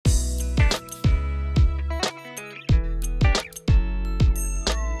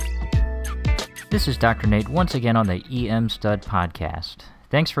This is Dr. Nate once again on the EM Stud Podcast.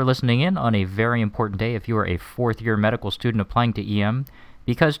 Thanks for listening in on a very important day if you are a fourth-year medical student applying to EM,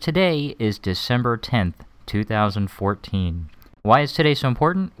 because today is December 10th, 2014. Why is today so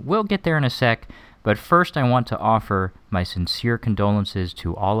important? We'll get there in a sec, but first I want to offer my sincere condolences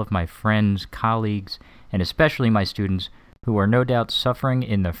to all of my friends, colleagues, and especially my students who are no doubt suffering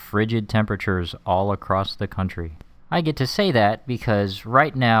in the frigid temperatures all across the country. I get to say that because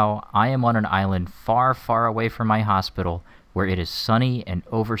right now I am on an island far, far away from my hospital where it is sunny and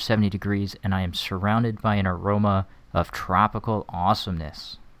over 70 degrees and I am surrounded by an aroma of tropical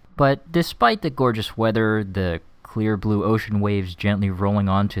awesomeness. But despite the gorgeous weather, the clear blue ocean waves gently rolling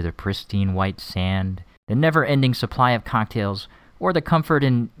onto the pristine white sand, the never-ending supply of cocktails, or the comfort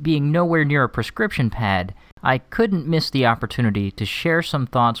in being nowhere near a prescription pad, I couldn't miss the opportunity to share some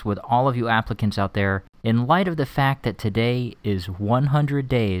thoughts with all of you applicants out there in light of the fact that today is 100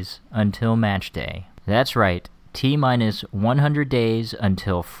 days until match day. That's right, T-minus 100 days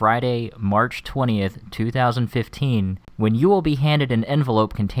until Friday, March 20th, 2015, when you will be handed an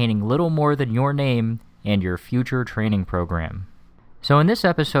envelope containing little more than your name and your future training program. So in this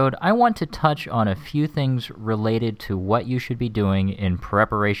episode, I want to touch on a few things related to what you should be doing in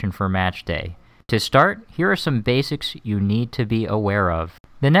preparation for match day. To start, here are some basics you need to be aware of.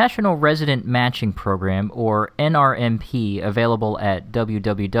 The National Resident Matching Program, or NRMP, available at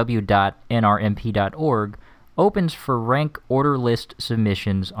www.nrmp.org, opens for rank order list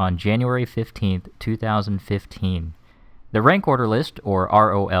submissions on January 15th, 2015. The rank order list, or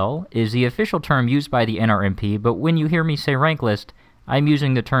ROL, is the official term used by the NRMP, but when you hear me say rank list, I'm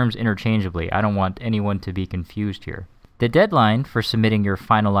using the terms interchangeably. I don't want anyone to be confused here. The deadline for submitting your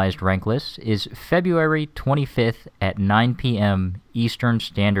finalized rank list is February 25th at 9 p.m. Eastern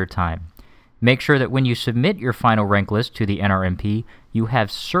Standard Time. Make sure that when you submit your final rank list to the NRMP, you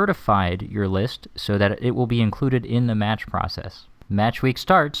have certified your list so that it will be included in the match process. Match week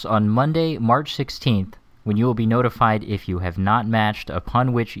starts on Monday, March 16th, when you will be notified if you have not matched,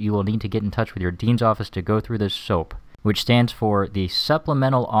 upon which you will need to get in touch with your dean's office to go through the SOAP, which stands for the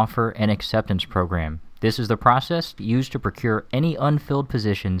Supplemental Offer and Acceptance Program. This is the process used to procure any unfilled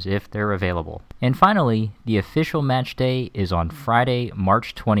positions if they're available. And finally, the official match day is on Friday,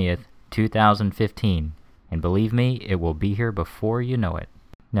 March 20th, 2015. And believe me, it will be here before you know it.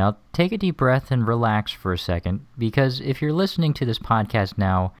 Now, take a deep breath and relax for a second, because if you're listening to this podcast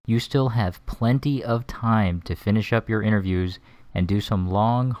now, you still have plenty of time to finish up your interviews and do some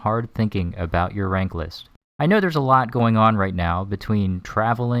long, hard thinking about your rank list. I know there's a lot going on right now between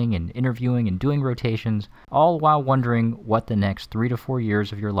traveling and interviewing and doing rotations, all while wondering what the next 3 to 4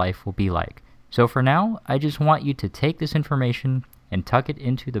 years of your life will be like. So for now, I just want you to take this information and tuck it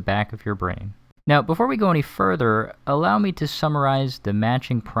into the back of your brain. Now, before we go any further, allow me to summarize the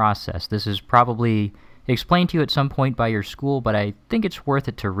matching process. This is probably explained to you at some point by your school, but I think it's worth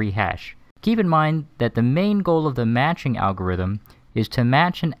it to rehash. Keep in mind that the main goal of the matching algorithm is to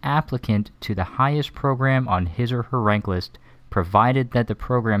match an applicant to the highest program on his or her rank list, provided that the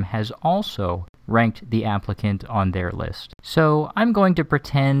program has also ranked the applicant on their list. So I'm going to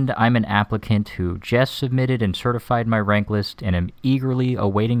pretend I'm an applicant who just submitted and certified my rank list and am eagerly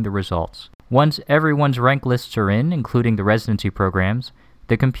awaiting the results. Once everyone's rank lists are in, including the residency programs,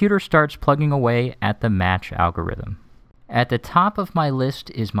 the computer starts plugging away at the match algorithm. At the top of my list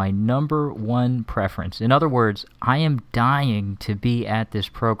is my number one preference. In other words, I am dying to be at this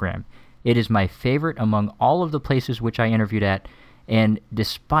program. It is my favorite among all of the places which I interviewed at, and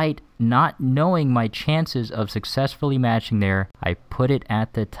despite not knowing my chances of successfully matching there, I put it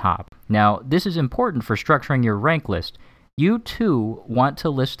at the top. Now, this is important for structuring your rank list. You too want to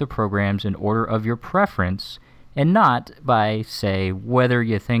list the programs in order of your preference, and not by, say, whether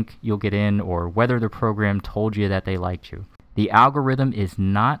you think you'll get in or whether the program told you that they liked you. The algorithm is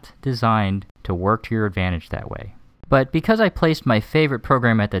not designed to work to your advantage that way. But because I placed my favorite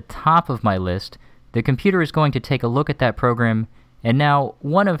program at the top of my list, the computer is going to take a look at that program, and now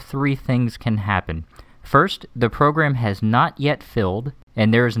one of three things can happen. First, the program has not yet filled,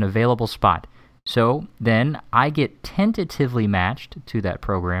 and there is an available spot. So then I get tentatively matched to that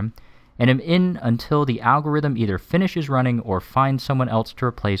program, and am in until the algorithm either finishes running or finds someone else to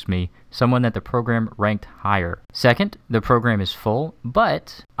replace me, someone that the program ranked higher. Second, the program is full,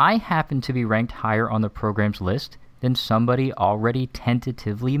 but I happen to be ranked higher on the program's list than somebody already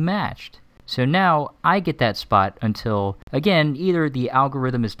tentatively matched. So now I get that spot until, again, either the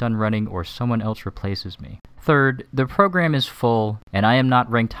algorithm is done running or someone else replaces me. Third, the program is full, and I am not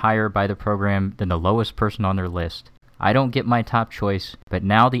ranked higher by the program than the lowest person on their list. I don't get my top choice, but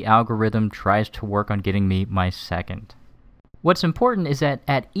now the algorithm tries to work on getting me my second. What's important is that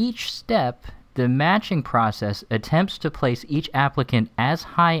at each step, the matching process attempts to place each applicant as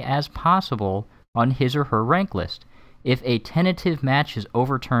high as possible on his or her rank list. If a tentative match is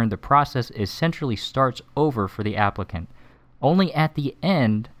overturned, the process essentially starts over for the applicant. Only at the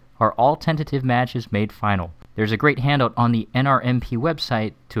end are all tentative matches made final. There's a great handout on the NRMP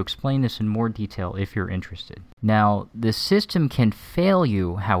website to explain this in more detail if you're interested. Now, the system can fail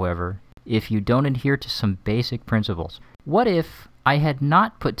you, however, if you don't adhere to some basic principles. What if I had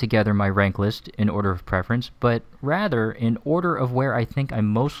not put together my rank list in order of preference, but rather in order of where I think I'm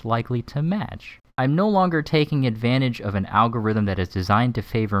most likely to match? I'm no longer taking advantage of an algorithm that is designed to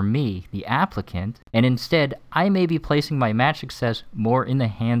favor me, the applicant, and instead I may be placing my match success more in the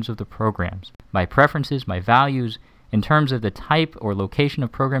hands of the programs. My preferences, my values, in terms of the type or location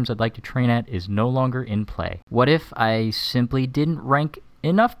of programs I'd like to train at is no longer in play. What if I simply didn't rank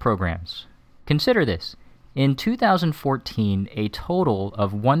enough programs? Consider this. In 2014, a total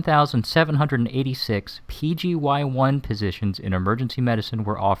of 1,786 PGY1 positions in emergency medicine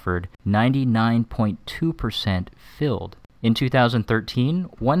were offered, 99.2% filled. In 2013,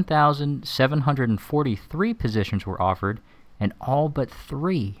 1,743 positions were offered, and all but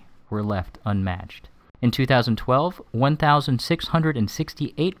 3 were left unmatched. In 2012,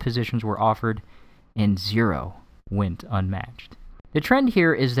 1,668 positions were offered, and 0 went unmatched. The trend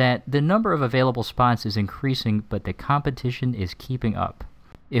here is that the number of available spots is increasing, but the competition is keeping up.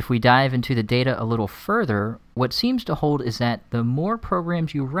 If we dive into the data a little further, what seems to hold is that the more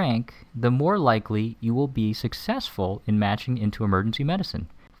programs you rank, the more likely you will be successful in matching into emergency medicine.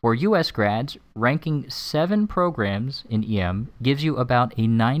 For U.S. grads, ranking 7 programs in EM gives you about a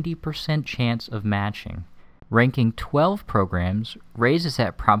 90% chance of matching. Ranking 12 programs raises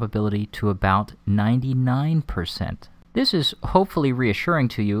that probability to about 99%. This is hopefully reassuring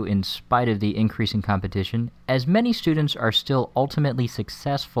to you in spite of the increasing competition, as many students are still ultimately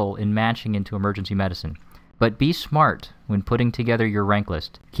successful in matching into emergency medicine. But be smart when putting together your rank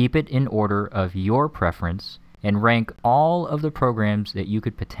list. Keep it in order of your preference and rank all of the programs that you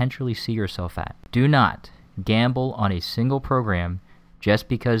could potentially see yourself at. Do not gamble on a single program just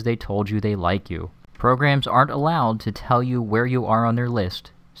because they told you they like you. Programs aren't allowed to tell you where you are on their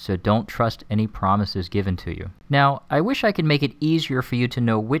list, so don't trust any promises given to you. Now, I wish I could make it easier for you to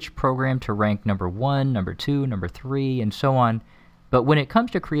know which program to rank number 1, number 2, number 3, and so on, but when it comes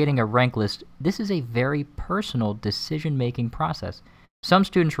to creating a rank list, this is a very personal decision-making process. Some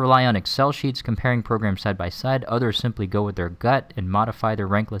students rely on Excel sheets comparing programs side by side, others simply go with their gut and modify their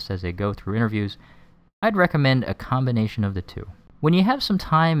rank list as they go through interviews. I'd recommend a combination of the two. When you have some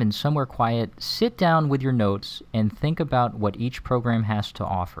time and somewhere quiet, sit down with your notes and think about what each program has to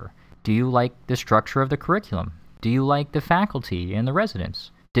offer. Do you like the structure of the curriculum? Do you like the faculty and the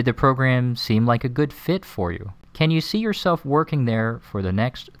residents? Did the program seem like a good fit for you? Can you see yourself working there for the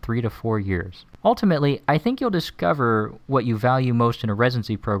next 3 to 4 years? Ultimately, I think you'll discover what you value most in a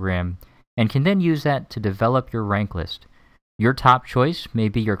residency program and can then use that to develop your rank list. Your top choice may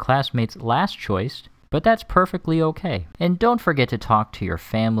be your classmate's last choice, but that's perfectly okay. And don't forget to talk to your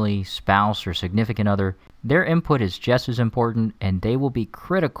family, spouse, or significant other. Their input is just as important, and they will be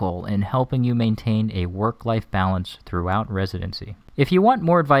critical in helping you maintain a work-life balance throughout residency. If you want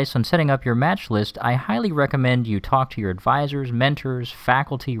more advice on setting up your match list, I highly recommend you talk to your advisors, mentors,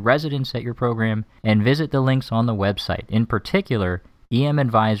 faculty, residents at your program, and visit the links on the website. In particular, EM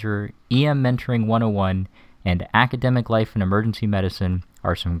Advisor, EM Mentoring 101, and Academic Life in Emergency Medicine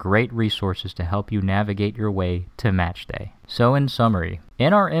are some great resources to help you navigate your way to match day. So in summary,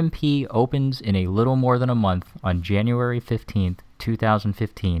 NRMP opens in a little more than a month on January 15th,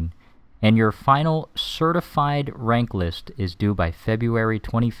 2015, and your final certified rank list is due by February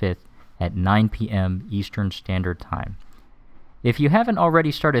 25th at 9 p.m. Eastern Standard Time. If you haven't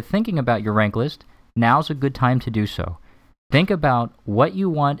already started thinking about your rank list, now's a good time to do so. Think about what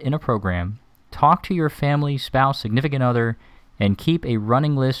you want in a program, talk to your family, spouse, significant other, and keep a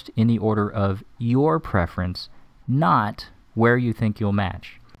running list in the order of your preference, not where you think you'll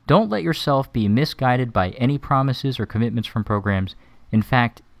match. Don't let yourself be misguided by any promises or commitments from programs. In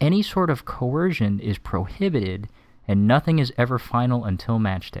fact, any sort of coercion is prohibited, and nothing is ever final until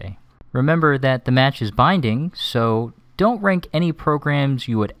match day. Remember that the match is binding, so don't rank any programs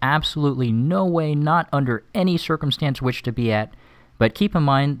you would absolutely no way, not under any circumstance, wish to be at. But keep in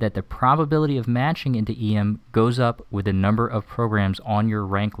mind that the probability of matching into EM goes up with the number of programs on your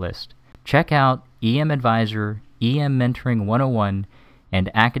rank list. Check out EM Advisor, EM Mentoring 101, and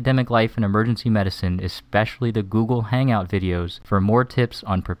Academic Life in Emergency Medicine, especially the Google Hangout videos, for more tips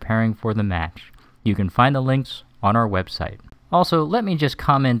on preparing for the match. You can find the links on our website. Also, let me just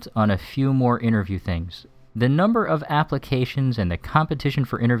comment on a few more interview things. The number of applications and the competition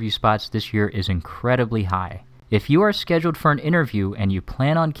for interview spots this year is incredibly high. If you are scheduled for an interview and you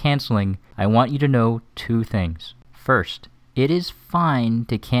plan on canceling, I want you to know 2 things. First, it is fine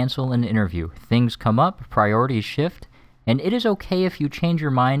to cancel an interview. Things come up, priorities shift, and it is okay if you change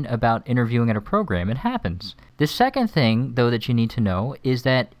your mind about interviewing at a program. It happens. The second thing, though, that you need to know is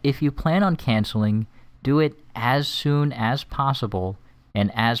that if you plan on canceling, do it as soon as possible and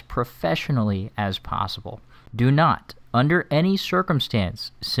as professionally as possible. Do not, under any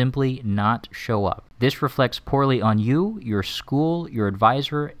circumstance, simply not show up. This reflects poorly on you, your school, your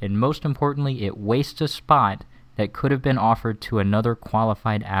advisor, and most importantly, it wastes a spot that could have been offered to another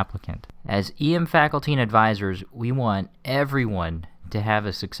qualified applicant. As EM faculty and advisors, we want everyone to have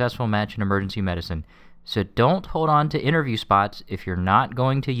a successful match in emergency medicine, so don't hold on to interview spots if you're not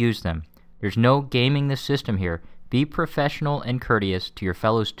going to use them. There's no gaming the system here. Be professional and courteous to your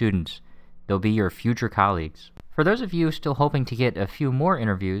fellow students. They'll be your future colleagues. For those of you still hoping to get a few more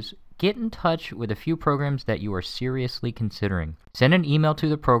interviews, get in touch with a few programs that you are seriously considering. Send an email to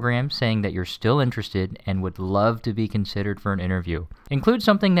the program saying that you're still interested and would love to be considered for an interview. Include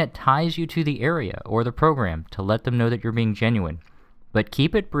something that ties you to the area or the program to let them know that you're being genuine. But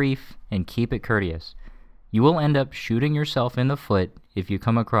keep it brief and keep it courteous. You will end up shooting yourself in the foot if you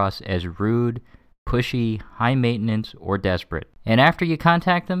come across as rude, pushy, high maintenance, or desperate. And after you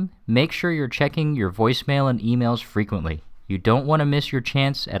contact them, make sure you're checking your voicemail and emails frequently. You don't want to miss your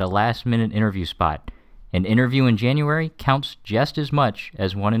chance at a last-minute interview spot. An interview in January counts just as much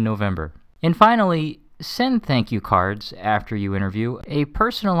as one in November. And finally, send thank you cards after you interview. A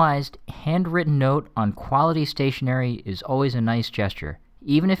personalized, handwritten note on quality stationery is always a nice gesture.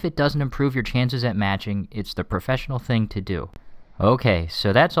 Even if it doesn't improve your chances at matching, it's the professional thing to do. Okay,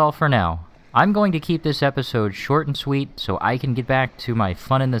 so that's all for now. I'm going to keep this episode short and sweet so I can get back to my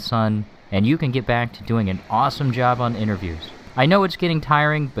fun in the sun, and you can get back to doing an awesome job on interviews. I know it's getting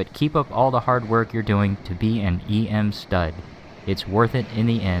tiring, but keep up all the hard work you're doing to be an EM stud. It's worth it in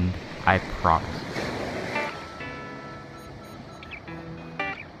the end, I promise.